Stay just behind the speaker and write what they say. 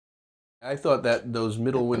I thought that those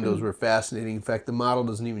middle windows were fascinating. In fact, the model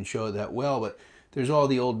doesn't even show it that well, but there's all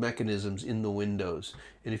the old mechanisms in the windows.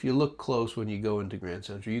 And if you look close when you go into Grand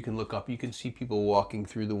Central, you can look up, you can see people walking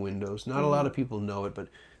through the windows. Not a lot of people know it, but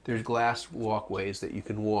there's glass walkways that you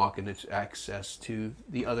can walk, and it's access to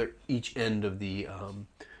the other, each end of the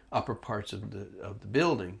upper parts of the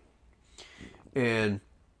building. And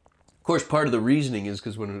of course, part of the reasoning is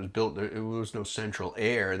because when it was built, there was no central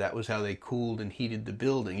air. That was how they cooled and heated the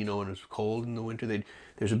building. You know, when it was cold in the winter,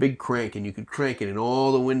 there's a big crank, and you could crank it, and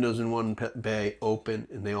all the windows in one bay open,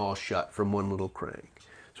 and they all shut from one little crank.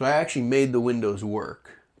 So I actually made the windows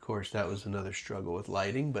work. Of course, that was another struggle with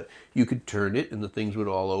lighting, but you could turn it, and the things would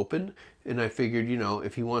all open. And I figured, you know,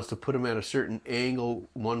 if he wants to put them at a certain angle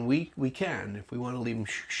one week, we can. If we want to leave them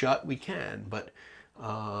shut, we can. But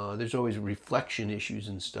there's always reflection issues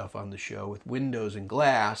and stuff on the show with windows and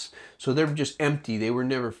glass, so they're just empty. They were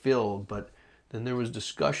never filled. But then there was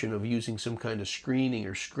discussion of using some kind of screening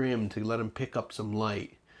or scrim to let them pick up some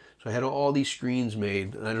light. So I had all these screens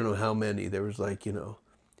made. I don't know how many. There was like, you know,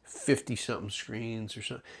 50-something screens or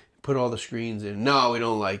something. Put all the screens in. No, we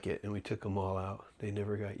don't like it, and we took them all out. They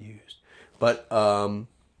never got used. But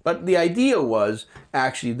the idea was,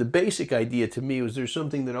 actually, the basic idea to me was there's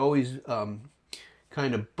something that always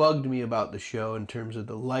kind of bugged me about the show in terms of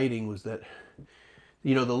the lighting, was that,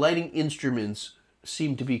 you know, the lighting instruments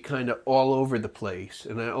seemed to be kind of all over the place,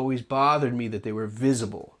 and it always bothered me that they were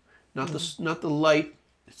visible. Not the light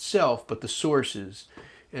itself, but the sources.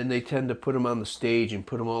 And they tend to put them on the stage and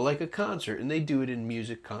put them all like a concert, and they do it in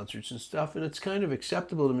music concerts and stuff, and it's kind of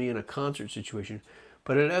acceptable to me in a concert situation.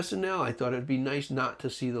 But at SNL, I thought it'd be nice not to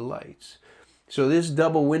see the lights. So this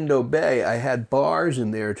double window bay, I had bars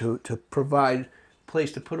in there to provide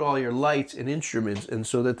place to put all your lights and instruments, and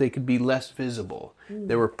so that they could be less visible.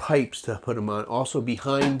 There were pipes to put them on, also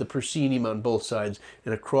behind the proscenium on both sides,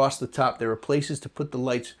 and across the top there were places to put the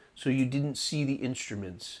lights so you didn't see the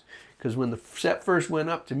instruments. Because when the set first went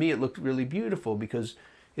up, to me it looked really beautiful because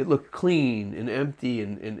it looked clean and empty,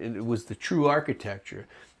 and it was the true architecture.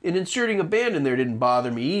 And inserting a band in there didn't bother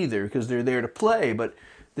me either, because they're there to play, but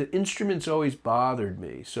the instruments always bothered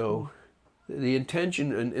me. So the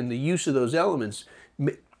intention and the use of those elements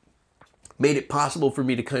made it possible for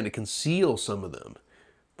me to kind of conceal some of them.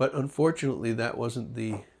 But unfortunately, that wasn't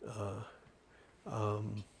the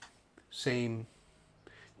same.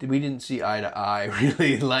 We didn't see eye to eye,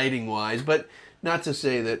 really, lighting-wise. But not to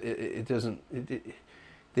say that it doesn't.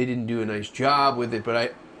 They didn't do a nice job with it.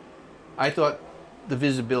 But I thought the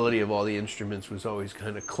visibility of all the instruments was always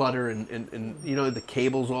kind of clutter, and you know, the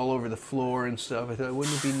cables all over the floor and stuff. I thought,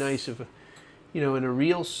 wouldn't it be nice if, you know, in a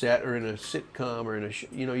real set or in a sitcom or in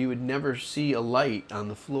a you know, you would never see a light on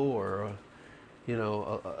the floor, or you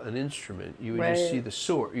know, an instrument. You would just see the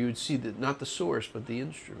source. You would see not the source, but the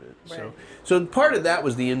instrument. So part of that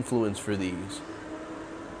was the influence for these.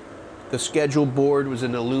 The schedule board was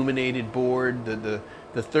an illuminated board. The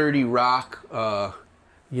 30 Rock,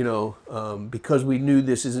 you know, because we knew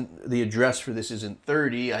this isn't, the address for this isn't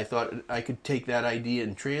 30, I thought I could take that idea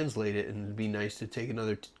and translate it, and it'd be nice to take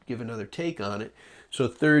give another take on it. So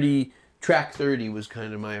track 30 was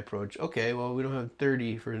kind of my approach. Okay, well, we don't have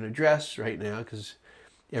 30 for an address right now, because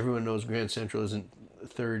everyone knows Grand Central isn't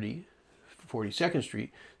 30, 42nd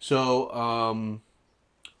Street. So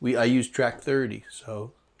I used track 30.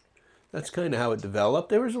 So that's kind of how it developed.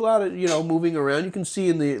 There was a lot of, you know, moving around. You can see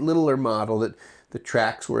in the littler model that the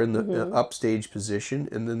tracks were in the upstage position,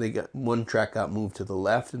 and then one track got moved to the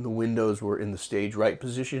left, and the windows were in the stage right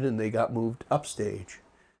position, and they got moved upstage.